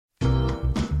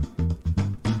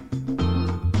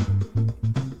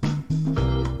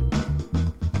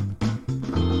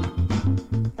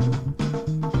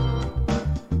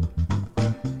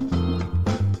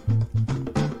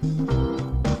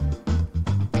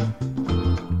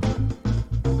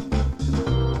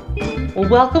Well,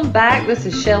 welcome back. This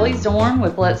is Shelley Zorn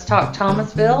with Let's Talk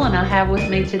Thomasville, and I have with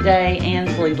me today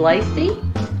Ansley Lacey.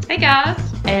 Hey guys.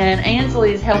 And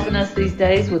Ansley is helping us these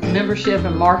days with membership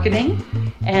and marketing,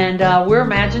 and we're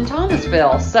Imagine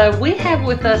Thomasville. So we have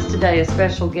with us today a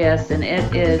special guest, and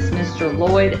it is Mr.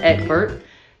 Lloyd Egbert,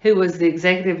 who was the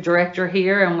executive director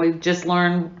here, and we've just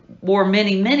learned wore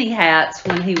many hats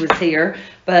when he was here.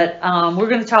 But we're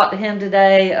going to talk to him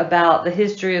today about the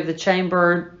history of the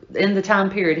chamber in the time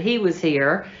period he was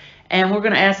here, and we're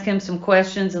going to ask him some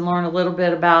questions and learn a little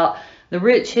bit about the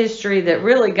rich history that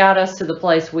really got us to the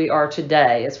place we are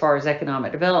today as far as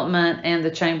economic development and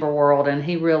the chamber world, and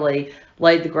he really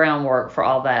laid the groundwork for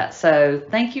all that. So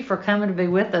thank you for coming to be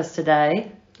with us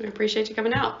today. We appreciate you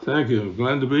coming out. Thank you.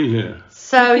 Glad to be here.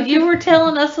 So you were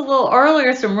telling us a little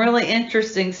earlier some really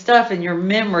interesting stuff, and your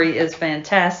memory is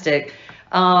fantastic.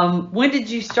 When did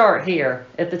you start here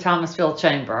at the Thomasville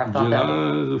Chamber? July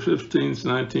the 15th,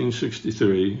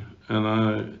 1963, and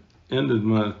I ended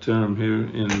my term here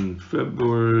in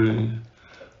February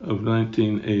of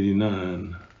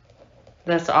 1989.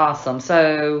 That's awesome.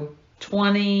 So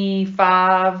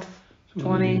 27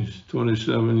 years.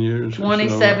 27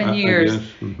 years. I guess.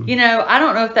 Mm-hmm. You know, I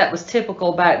don't know if that was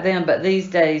typical back then, but these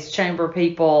days chamber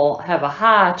people have a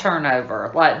high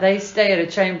turnover. Like they stay at a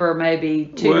chamber maybe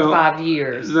 2 to 5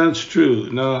 years. That's true.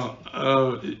 Now,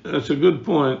 that's a good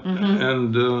point, Mm-hmm.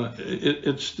 and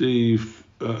it's the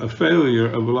failure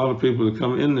of a lot of people to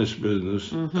come in this business.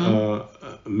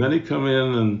 Mm-hmm. Many come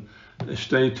in and they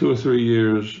stay 2 or 3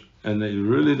 years, and they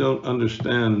really don't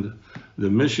understand the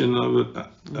mission of it.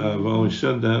 I've always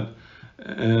said that,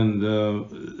 and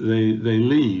they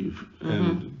leave,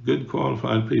 and good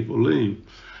qualified people leave.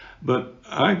 But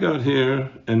I got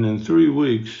here, and in 3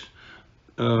 weeks,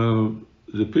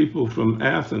 the people from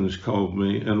Athens called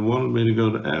me and wanted me to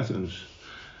go to Athens,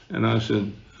 and I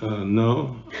said,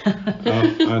 no,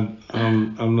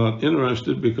 I'm not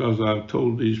interested, because I've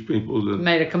told these people that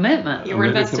Made a commitment. You were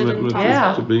invested in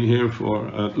Yeah. to be here for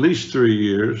at least 3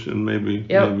 years and maybe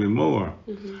more.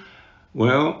 Mm-hmm.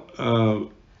 Well,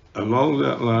 along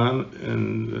that line,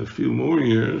 in a few more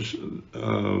years,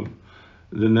 the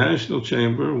National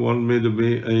Chamber wanted me to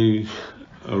be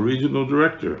a regional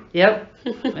director, Yep.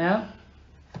 Yeah.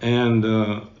 and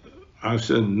I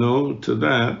said no to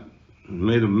that.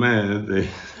 Made them mad.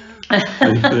 I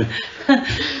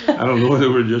don't know if they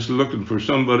were just looking for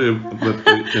somebody, but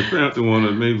they apparently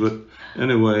wanted me. But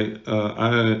anyway,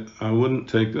 I wouldn't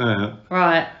take that.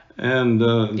 Right. And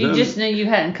You then, just knew you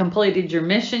hadn't completed your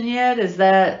mission yet? Is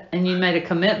that, and you made a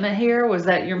commitment here? Was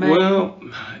that your main? well,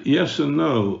 yes and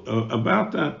no.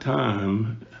 About that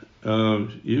time,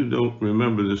 you don't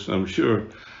remember this, I'm sure,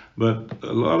 but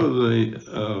a lot of the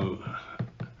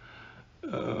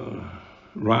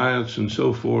riots and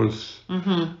so forth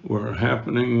were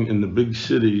happening in the big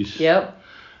cities. Yep.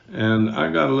 And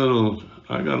I got a little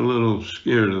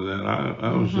scared of that.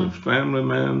 I was a family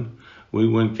man. We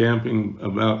went camping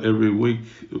about every week.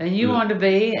 And you wanted to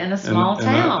be in a small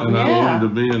town. I Yeah. wanted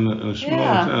to be in a small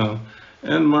Yeah. town.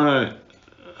 And my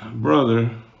brother,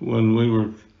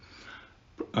 when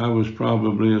I was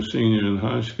probably a senior in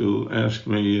high school, asked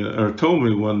me, or told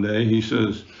me one day, he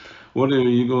says, what are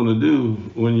you going to do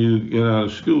when you get out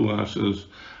of school? I says,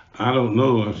 I don't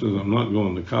know. I says, I'm not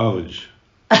going to college.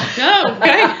 Oh,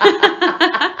 okay.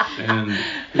 And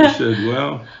he said,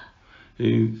 well,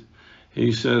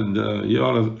 he said, you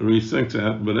ought to rethink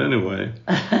that. But anyway,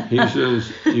 he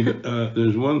says,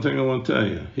 there's one thing I want to tell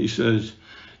you. He says,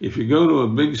 if you go to a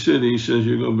big city, he says,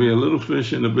 you're going to be a little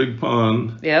fish in a big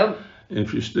pond. Yep.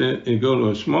 If you go to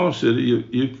a small city,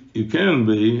 you can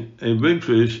be a big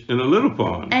fish in a little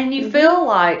pond. And you feel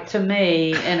like, to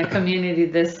me, in a community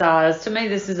this size, to me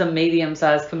this is a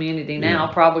medium-sized community now,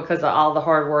 Yeah. probably because of all the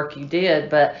hard work you did,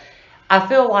 but I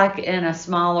feel like in a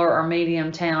smaller or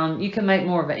medium town, you can make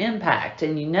more of an impact,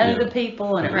 and you know Yeah. the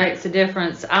people, and it Right. makes a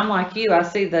difference. I'm like you, I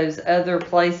see those other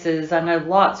places. I know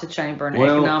lots of chamber and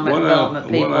Well, economic development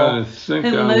what I people think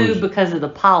who I move was- because of the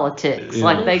politics. Yeah.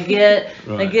 Like they get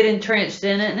Right. entrenched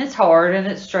in it, and it's hard and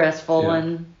it's stressful Yeah.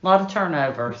 and a lot of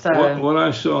turnover. So What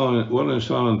I saw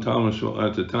in Thomasville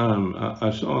at the time,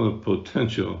 I saw the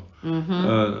potential.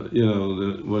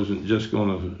 That wasn't just going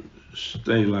to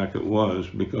stay like it was,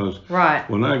 because right.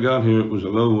 when I got here, it was a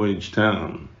low-wage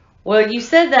town. Well, you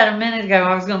said that a minute ago.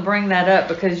 I was going to bring that up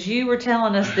because you were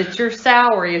telling us that your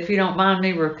salary, if you don't mind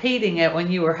me repeating it, when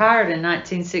you were hired in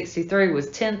 1963 was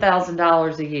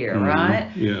 $10,000 a year, right?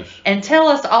 Yes. And tell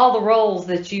us all the roles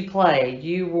that you played.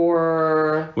 You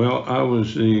were... Well, I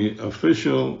was the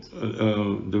official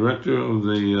director of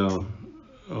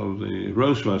the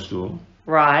Rose Festival,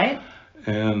 Right.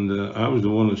 And I was the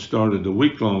one that started the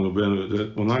week-long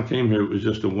event. When I came here, it was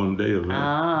just a one-day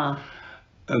event.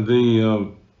 And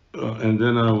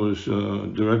then I was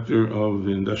director of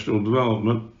the industrial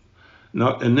development.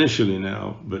 Not initially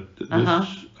now, but this,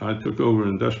 I took over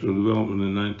industrial development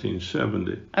in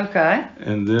 1970. Okay.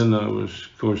 And then I was,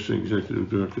 of course, the executive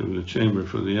director of the chamber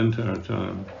for the entire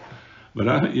time. But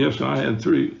I had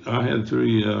three,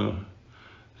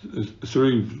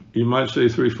 you might say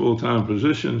three full-time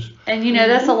positions. And you know,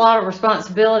 that's a lot of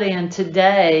responsibility. And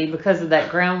today, because of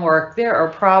that groundwork, there are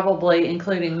probably,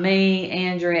 including me,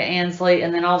 Andrea Ansley,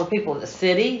 and then all the people at the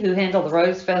city who handle the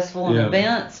Rose Festival and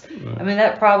events. Right. I mean,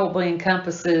 that probably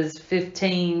encompasses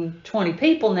 15, 20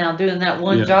 people now doing that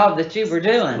one job that you were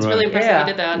doing. It's really impressive you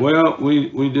did that. Well,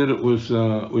 we did it with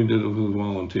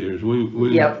volunteers. We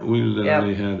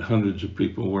literally had hundreds of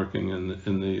people working in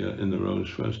the Rose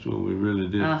Festival. We really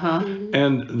did.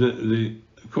 And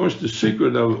of course, the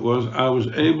secret of it was I was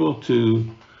able to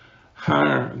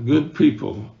hire good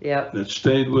people that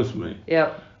stayed with me.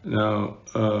 Now,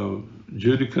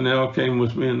 Judy Connell came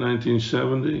with me in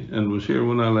 1970 and was here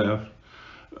when I left.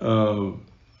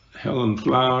 Helen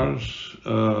Flowers,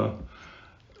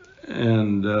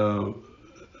 and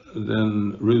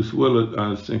then Ruth Willett.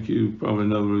 I think you probably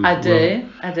know Ruth. I do.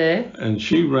 And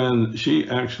she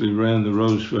actually ran the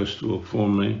Rose Festival for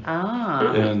me.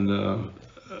 And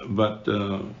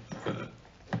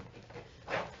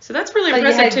so that's really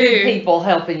impressive you had too. Good people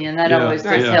helping you, and that always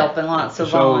does help, and lots of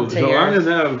volunteers.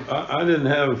 So I didn't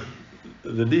have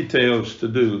the details to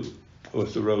do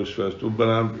with the Rose Festival, but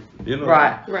I'm,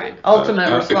 right.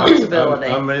 Ultimate responsibility.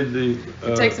 I made the.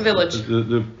 It takes a village.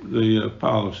 The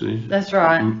policies. That's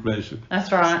right. Basically.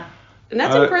 That's right. And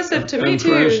that's impressive to me too.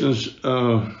 For instance,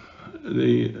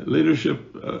 the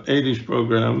Leadership 80s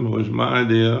program was my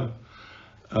idea,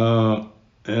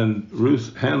 and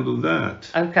Ruth handled that.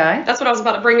 Okay. That's what I was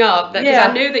about to bring up. Because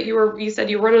I knew that you said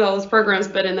you were running all those programs,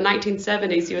 but in the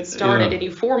 1970s you had started and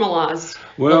you formalized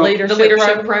the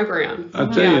leadership program. I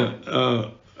tell you,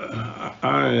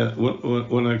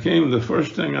 when I came, the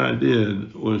first thing I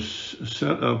did was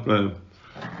set up a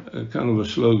kind of a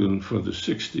slogan for the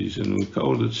 60s, and we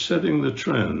called it "Setting the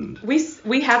Trend."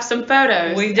 We have some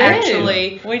photos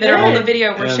that are on the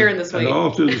video we're sharing this week. And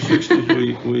all through the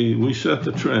 60s, we set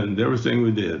the trend. Everything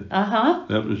we did.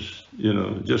 That was,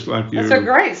 just like your. That's a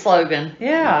great slogan.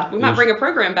 Yeah. We might bring a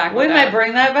program back. We may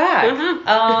bring that back.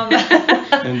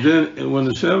 And then when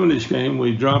the 70s came,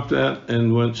 we dropped that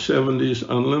and went 70s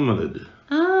Unlimited.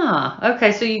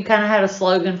 Okay, so you kind of had a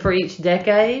slogan for each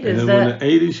decade? And then when the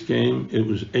 80s came, it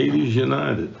was 80s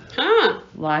United.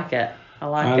 Like it. I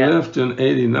I left in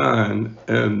 89,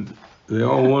 and they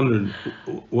all wondered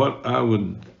what I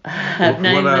would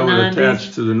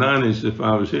attach to the 90s if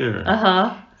I was here.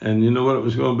 And you know what it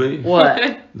was going to be?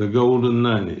 What? The Golden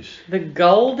 90s. The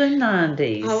Golden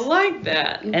 90s. I like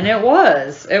that. And it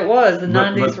was. The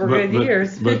 90s were good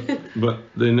years. But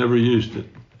they never used it.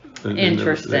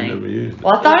 Interesting. They never used it.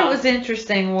 Well, I thought it was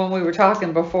interesting when we were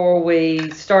talking before we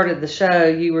started the show.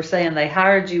 You were saying they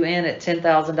hired you in at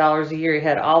 $10,000 a year. You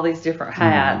had all these different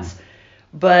hats,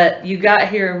 but you got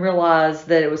here and realized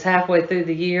that it was halfway through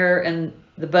the year and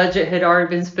the budget had already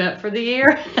been spent for the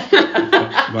year.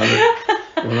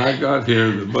 When I got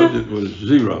here, the budget was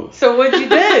zero. So what'd you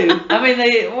do?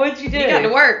 What'd you do? You got to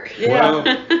work. Well,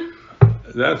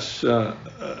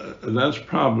 that's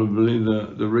probably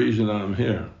the reason I'm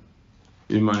here,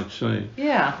 you might say.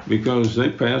 Yeah. Because they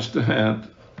passed the hat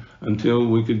until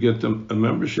we could get a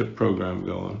membership program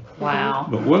going. Wow.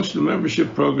 But once the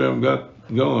membership program got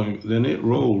going, then it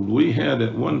rolled. We had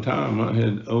at one time, I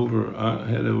had over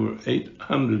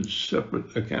 800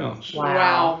 separate accounts.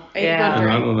 Wow. 800. Yeah.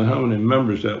 And I don't know how many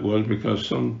members that was, because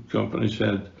some companies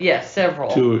had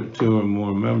several two or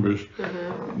more members.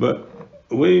 But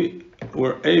we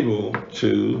were able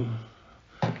to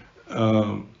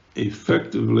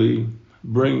effectively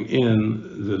bring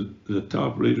in the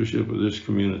top leadership of this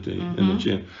community in the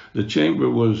chamber. The chamber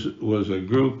was a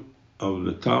group of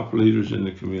the top leaders in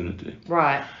the community.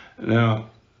 Right. Now,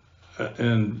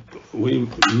 and we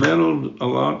meddled a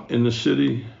lot in the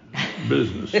city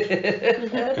business,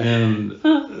 and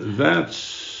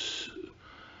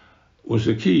was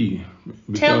the key.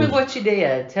 Tell me what you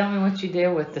did. Tell me what you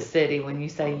did with the city when you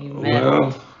say you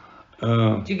meddled.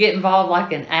 Did you get involved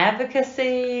like in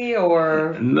advocacy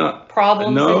or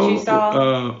problems that you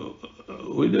saw?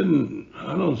 We didn't.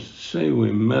 I don't say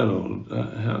we meddled.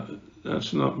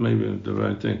 That's not maybe the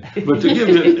right thing. But to give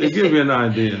you an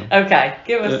idea. Okay,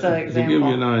 give us an example. To give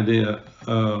you an idea,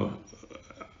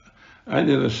 I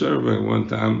did a survey one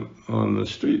time on the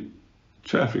street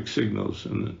traffic signals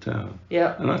in the town.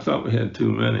 Yeah. And I thought we had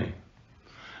too many.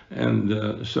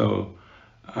 And so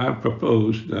I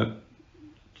proposed that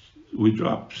we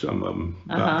drop some of them,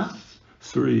 about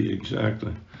 3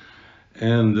 exactly.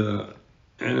 And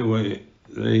anyway,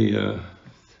 the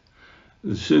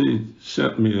city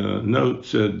sent me a note,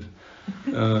 said,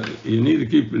 you need to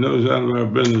keep your nose out of our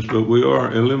business, but we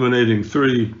are eliminating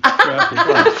 3 traffic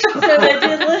lights. So they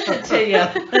did listen to you.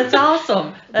 That's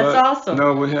awesome. That's awesome.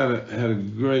 No, we had a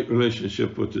great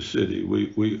relationship with the city.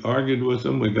 We argued with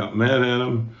them, we got mad at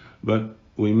them, but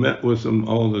we met with them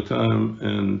all the time.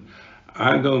 And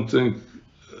I don't think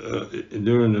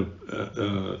during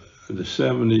the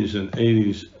 70s and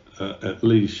 80s, at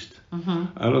least,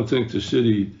 I don't think the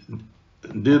city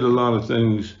did a lot of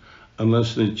things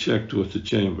unless they checked with the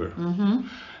chamber.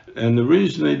 And the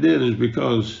reason they did is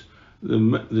because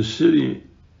the city,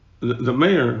 the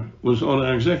mayor was on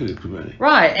our executive committee.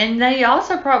 Right, and they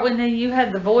also probably knew you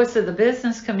had the voice of the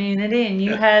business community, and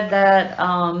you had that,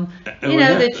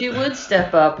 that you would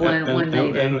step up when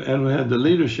needed. And we had the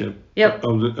leadership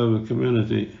of the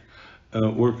community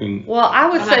working. Well, I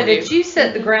would say that you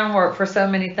set the groundwork for so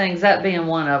many things, that being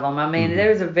one of them. I mean,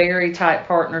 there's a very tight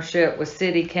partnership with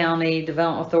city, county,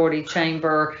 development authority,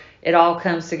 chamber. It all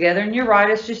comes together. And you're right,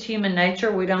 it's just human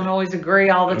nature. We don't always agree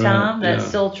all the time. That's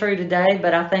still true today.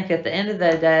 But I think at the end of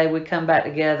the day, we come back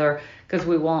together because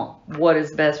we want what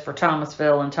is best for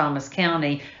Thomasville and Thomas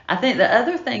County. I think the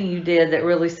other thing you did that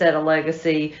really set a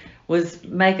legacy was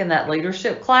making that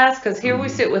leadership class, because here we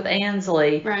sit with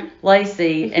Ansley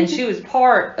Lacey, and she was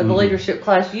part of the leadership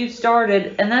class you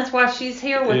started, and that's why she's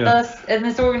here with us in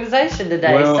this organization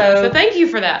today. Well, so thank you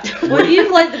for that. Well,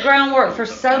 you've laid the groundwork for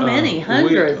so many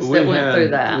hundreds that went through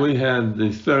that. We had the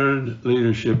 3rd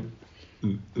leadership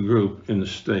group in the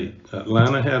state.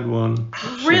 Atlanta had one.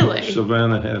 Really?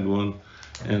 Savannah had one.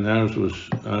 And ours was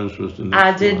the next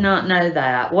I did not know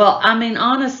that. Well, I mean,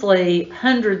 honestly,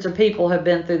 hundreds of people have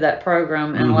been through that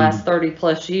program in the last 30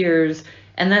 plus years,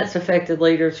 and that's affected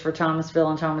leaders for Thomasville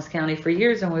and Thomas County for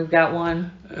years, and we've got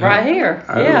one right here.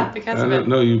 Because I of don't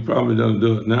know, you probably don't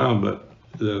do it now, but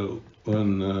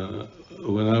when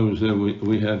I was there,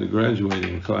 we had the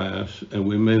graduating class, and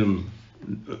we made them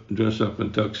dress up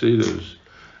in tuxedos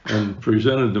and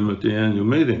presented them at the annual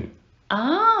meeting.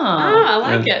 I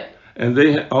like it. And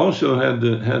they also had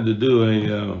to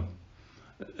do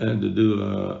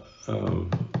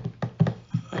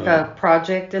a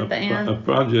project at the end. A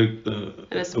project. And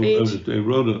a speech. They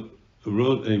wrote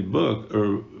a book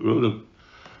or wrote a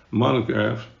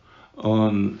monograph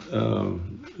on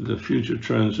the future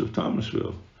trends of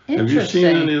Thomasville. Have you seen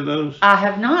any of those? I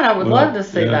have not. I would love to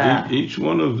see that. Each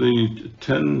one of the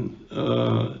 10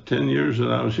 years that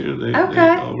I was here, they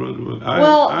all wrote a book.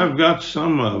 I've got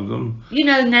some of them. You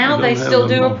know, now they still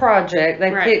do a project.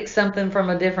 They pick something from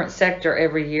a different sector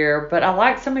every year. But I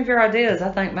like some of your ideas.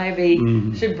 I think maybe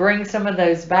should bring some of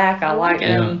those back. I like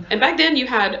them. And back then you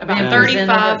had about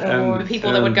 35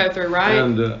 people that would go through, right?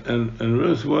 And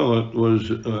Ruth Willett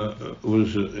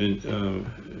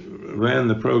ran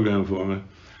the program for me.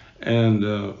 And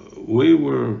we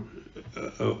were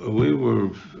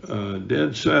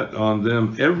dead set on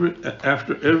them.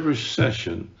 After every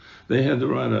session, they had to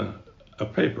write a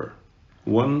paper,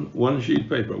 one sheet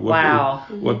paper.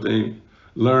 What they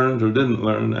learned or didn't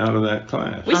learn out of that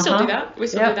class. We still do that. We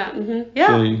still do that.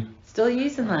 Yeah, still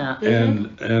using that.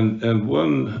 And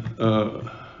one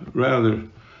rather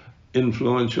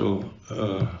influential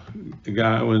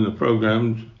guy in the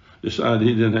program decided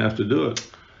he didn't have to do it.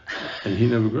 And he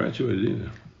never graduated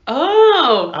either.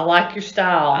 Oh, I like your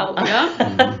style.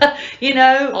 You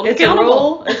know, it's a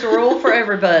rule. It's a rule for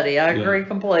everybody. I agree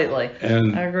completely.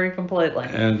 And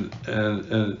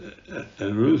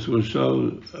Ruth was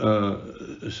so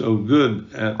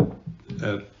good at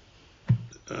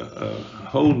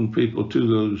holding people to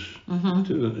those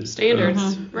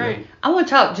standards, right? I want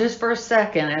to talk just for a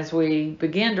second as we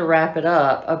begin to wrap it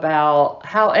up about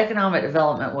how economic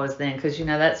development was then, because you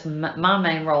know that's my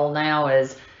main role now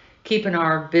is keeping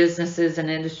our businesses and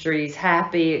industries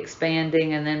happy,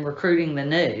 expanding, and then recruiting the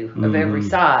new of every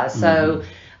size. So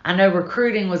I know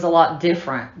recruiting was a lot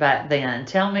different back then.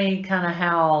 Tell me kind of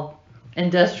how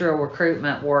industrial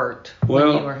recruitment worked when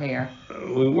you were here.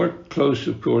 We worked close,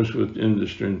 of course, with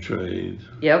industry and trade.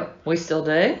 Yep, we still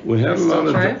do. We had a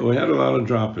lot of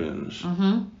drop-ins.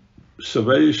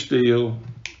 Survey Steel,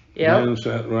 man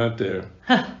sat right there.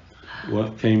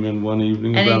 What came in one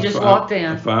evening and about he just walked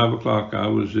in. 5 o'clock. I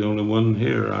was the only one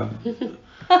here.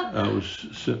 I was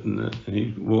sitting there, and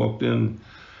he walked in.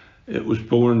 It was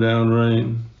pouring down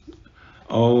rain.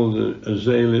 All the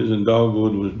azaleas and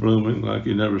dogwood was blooming like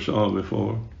you never saw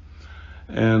before.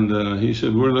 And he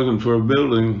said, we're looking for a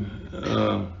building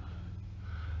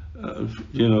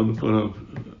to put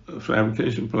a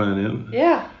fabrication plant in.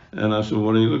 Yeah. And I said,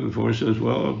 what are you looking for? He says,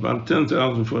 well, about a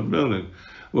 10,000-foot building.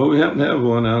 Well, we happen to have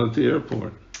one out at the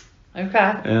airport.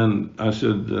 Okay. And I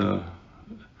said,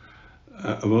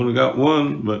 I've only got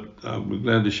one, but I'll be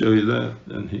glad to show you that.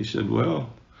 And he said, well,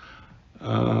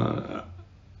 I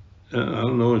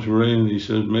don't know, it's raining. He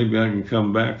said, maybe I can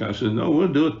come back. I said, no, we'll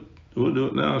do it. We'll do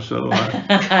it now. So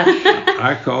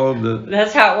I called the...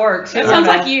 That's how it works. That sounds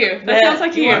like you. That sounds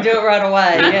like you. You do it right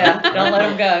away. Yeah. Don't let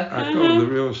them go. I called the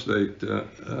real estate.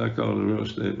 I called the real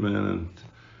estate man,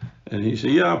 and he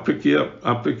said, yeah, I'll pick you up.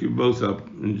 I'll pick you both up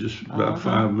in just about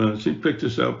 5 minutes. He picked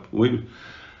us up. We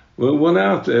went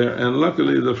out there, and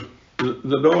luckily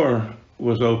the door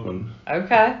was open.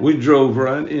 Okay. We drove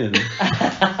right in.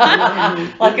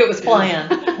 Like it was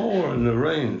planned. Pouring the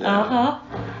rain down.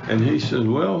 And he said,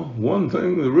 well, one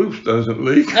thing, the roof doesn't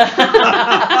leak.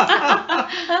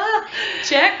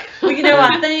 Check. Well,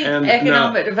 I think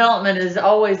economic development is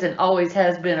always and always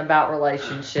has been about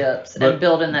relationships and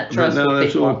building that trust with people.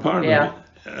 That's all part of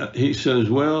it. He says,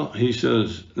 no, he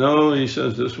says,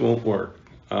 this won't work.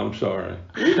 I'm sorry.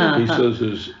 He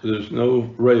says, there's no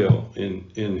rail in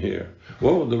here.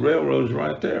 Well, the railroad's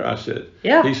right there, I said.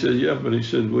 Yeah. He said, yeah, but he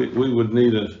said, we would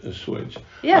need a switch.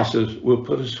 Yeah. I says, we'll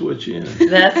put a switch in.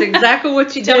 That's exactly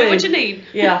what you do. Tell me what you need.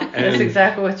 Yeah, that's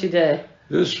exactly what you do.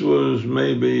 This was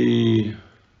maybe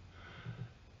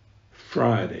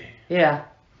Friday. Yeah.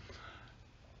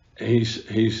 He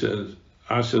says,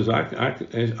 I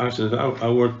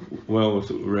work well with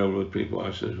the railroad people.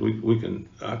 I says,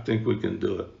 I think we can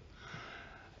do it.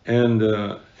 And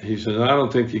he says, I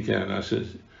don't think you can. I says,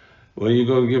 well, you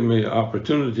going to give me an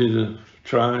opportunity to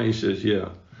try? He says, yeah.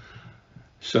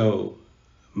 So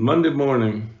Monday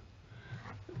morning,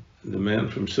 the man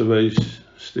from Sylvase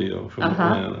Steel from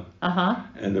Atlanta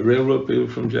and the railroad people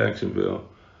from Jacksonville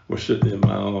were sitting in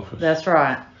my office. That's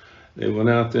right. They went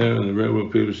out there, and the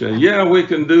railroad people said, yeah, we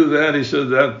can do that. He said,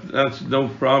 that's no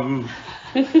problem.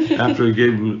 After he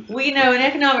gave them... Well, in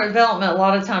economic development, a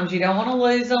lot of times you don't want to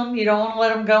lose them. You don't want to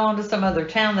let them go on to some other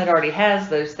town that already has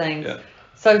those things. Yeah.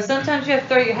 So sometimes you have to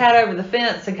throw your hat over the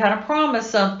fence and kind of promise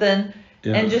something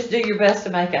and just do your best to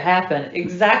make it happen.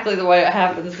 Exactly the way it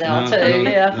happens now too.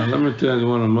 Now, let me tell you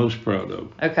what I'm most proud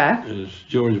of. Okay. Is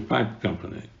Georgia Pipe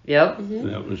Company. Yep.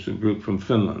 That was a group from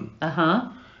Finland.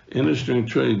 Industry and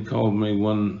Trade called me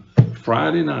one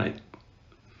Friday night,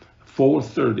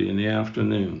 4:30 in the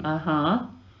afternoon.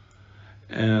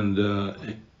 And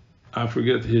I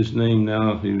forget his name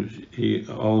now. He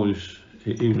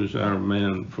was our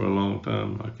man for a long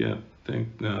time. I can't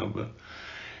think now, but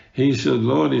he said,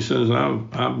 Lloyd, he says, I've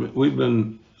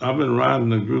been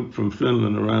riding a group from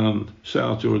Finland around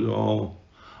South Georgia all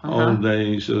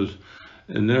day. He says,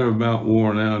 and they're about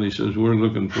worn out. He says, we're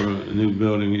looking for a new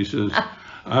building. He says,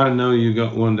 I know you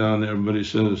got one down there, but he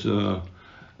says,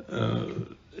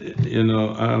 I'm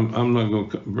not going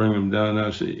to bring him down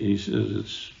now. He says,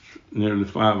 it's nearly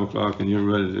 5 o'clock and you're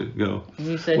ready to go. And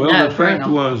you said, well, the fact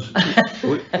was,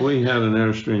 we had an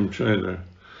Airstream trailer,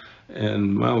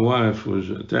 and my wife was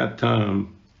at that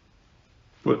time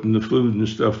putting the food and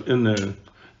stuff in there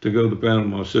to go to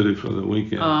Panama City for the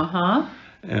weekend.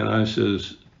 And I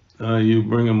says, you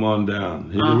bring them on down.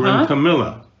 They were in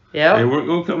Camilla. They weren't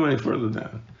going to come any further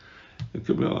down.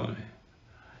 Camilla.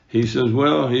 He says,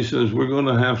 we're going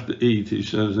to have to eat. He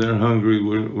says, they're hungry.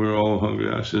 We're all hungry.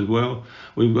 I said, well,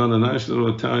 we've got a nice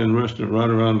little Italian restaurant right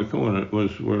around the corner. It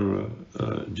was where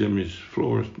Jimmy's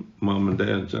Florist, Mom and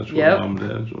Dad's. That's where Mom and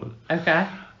Dad's was. Okay.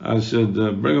 I said,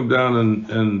 bring them down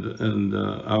and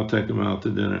I'll take them out to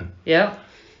dinner. Yep.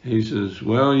 He says,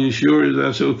 well, you sure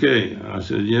that's okay? I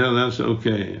said, yeah, that's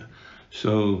okay.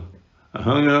 So I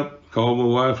hung up, called my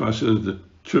wife. I said, the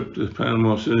trip to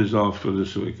Panama City's off for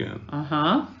this weekend.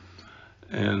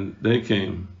 And they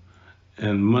came,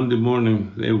 and Monday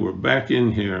morning they were back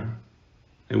in here.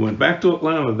 They went back to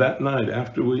Atlanta that night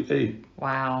after we ate.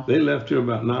 Wow. They left here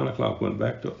about 9 o'clock, went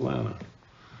back to Atlanta.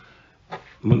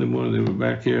 Monday morning they were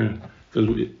back here because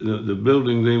the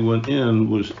building they went in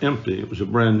was empty. It was a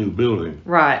brand new building.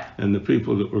 Right. And the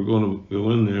people that were going to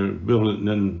go in there build it and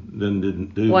then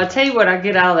didn't do it. Well, I tell you what I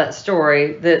get out of that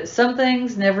story, that some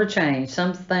things never change.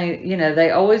 Some things,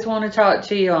 they always want to talk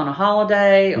to you on a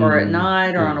holiday or at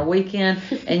night or on a weekend,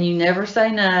 and you never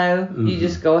say no. You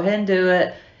just go ahead and do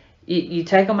it. You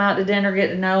take them out to dinner, get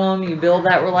to know them, you build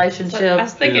that relationship. So I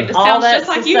was thinking, it sounds just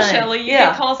like you, Shelley. You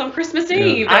get calls on Christmas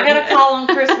Eve. I got a call on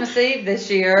Christmas Eve this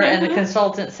year, and the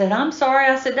consultant said, "I'm sorry."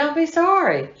 I said, "Don't be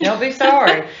sorry. Don't be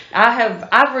sorry."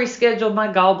 I've rescheduled my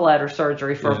gallbladder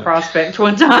surgery for a prospect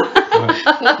one time.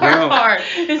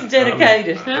 It's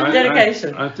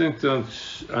dedication. I think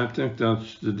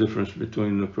that's the difference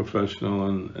between the professional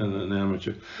and an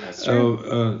amateur. That's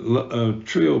true.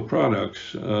 Trio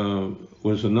Products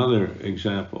was another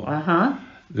example.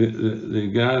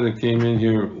 The guy that came in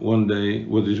here one day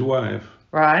with his wife.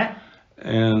 Right.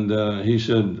 And he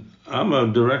said, "I'm a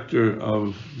director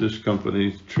of this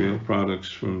company, Trio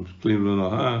Products from Cleveland,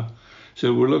 Ohio." He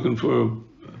said, "We're looking for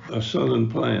a southern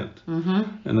plant."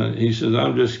 And he says,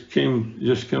 "I'm just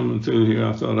coming through here.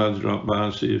 I thought I'd drop by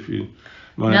and see if you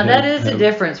might." Now that is the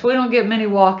difference. We don't get many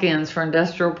walk-ins for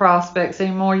industrial prospects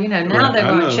anymore. You know, now they're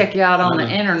going to check you out on the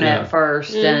internet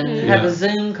first and have a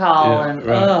Zoom call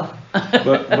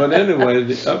But anyway,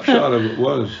 the upshot of it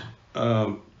was,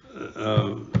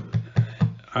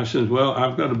 I said, "Well,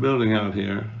 I've got a building out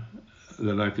here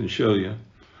that I can show you."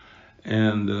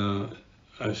 And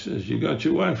I says, "You got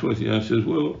your wife with you?" I says,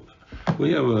 "Well,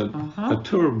 we have a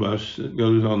tour bus that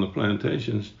goes on the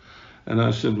plantations." And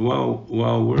I said, "Well,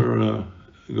 while we're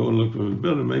going to look for a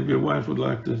building, maybe your wife would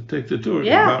like to take the tour."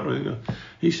 About ready to go.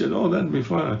 He said, "Oh, that'd be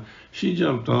fine." She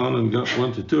jumped on and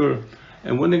went to tour.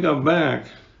 And when they got back,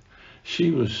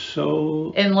 she was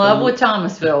so in love with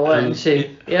Thomasville, wasn't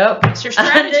she? Yep. That's your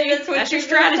strategy. That's your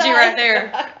strategy right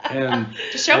there. And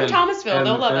just show them Thomasville.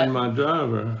 They'll love it. And my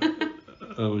driver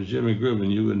was Jimmy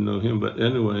Gribbon. You wouldn't know him, but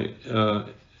anyway,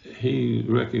 he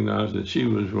recognized that she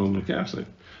was Roman Catholic,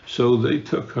 so they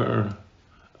took her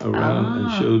around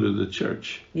and showed her the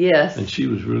church. Yes. And she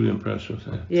was really impressed with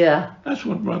that. Yeah. That's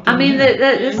what brought them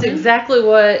that's exactly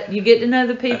what, you get to know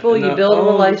the people, you build a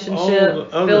relationship,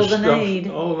 fill the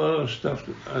need. All the other stuff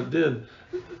that I did,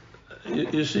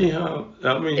 you see how,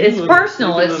 it's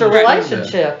personal, it's a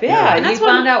relationship. Yeah, and you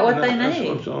find out what they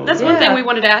need. That's one thing we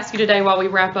wanted to ask you today while we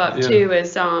wrap up too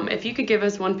is if you could give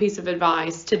us one piece of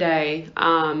advice today.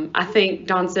 I think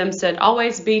Don Sims said,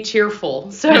 always be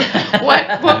cheerful. So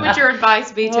what would your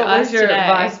advice be to us today? What would your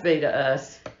advice be to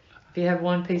us? If you have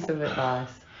one piece of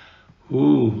advice.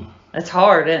 Ooh. It's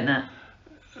hard, isn't it?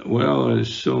 Well,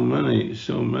 there's so many.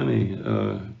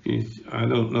 I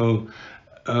don't know.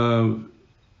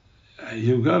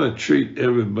 You've got to treat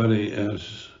everybody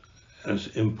as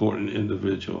important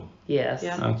individual. Yes.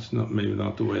 Yeah. That's maybe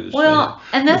not the way to say it. Well,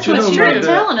 and that's what you're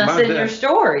telling us in your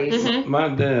stories. My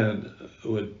dad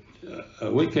would.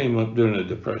 We came up during a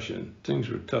depression. Things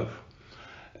were tough,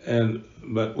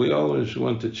 but we always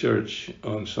went to church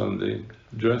on Sunday,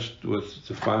 dressed with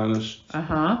the finest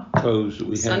clothes that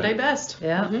we had. Sunday best.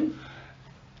 Yeah.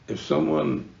 If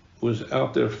someone was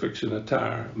out there fixing a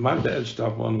tire, my dad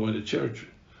stopped on the way to church.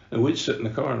 And we'd sit in the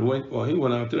car and wait while he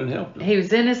went out there and helped him. He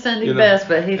was in his Sunday best,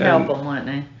 but he'd help him, wouldn't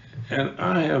he? And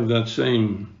I have that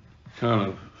same kind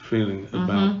of feeling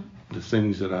about the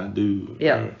things that I do.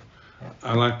 Yeah.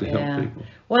 I like to help people.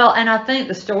 Well, and I think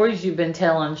the stories you've been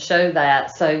telling show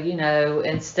that. So,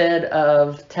 instead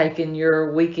of taking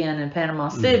your weekend in Panama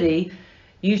City,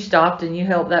 you stopped and you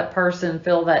helped that person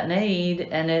fill that need,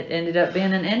 and it ended up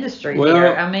being an industry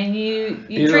there. I mean, you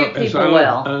treat people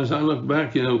well. As I look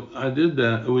back, I did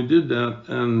that. We did that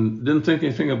and didn't think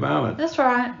anything about it. That's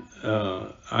right.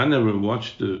 I never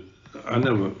watched it. I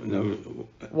never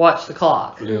watch the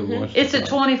clock. It's a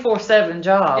 24/7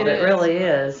 job. It really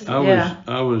is. I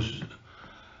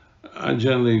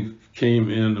generally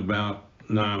came in about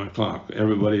 9 o'clock.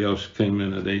 Everybody else came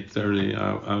in at 8:30.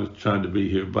 I tried to be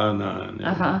here by 9.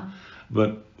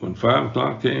 But when 5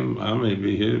 o'clock came, I may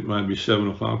be here. It might be 7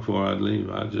 o'clock before I'd leave.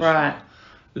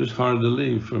 It's hard to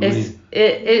leave for me.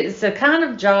 It's a kind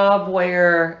of job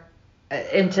where,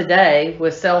 in today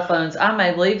with cell phones, I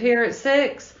may leave here at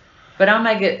 6. But I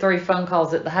may get 3 phone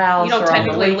calls at the house. You don't or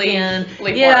technically on the weekend.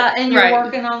 leave work. And you're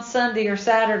working on Sunday or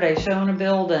Saturday showing a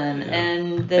building,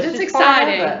 and that's it's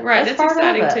exciting, right? That's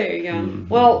exciting too. Yeah.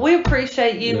 Well, we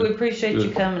appreciate you. We appreciate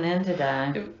you coming in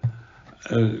today.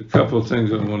 A couple of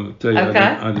things I wanted to tell you.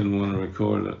 I didn't want to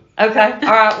record it. Okay.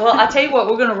 All right. Well, I tell you what,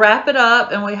 we're going to wrap it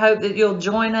up, and we hope that you'll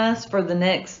join us for the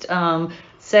next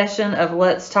session of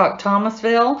Let's Talk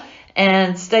Thomasville.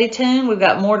 And stay tuned. We've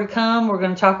got more to come. We're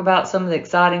going to talk about some of the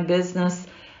exciting business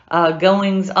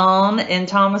goings on in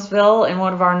Thomasville in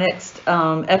one of our next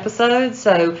episodes.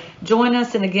 So join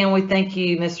us. And again, we thank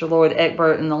you, Mr. Lloyd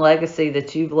Eckbert, and the legacy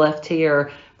that you've left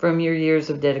here from your years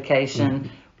of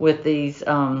dedication with these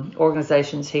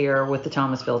organizations here with the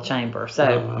Thomasville Chamber.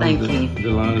 So thank you.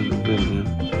 Delighted to be here.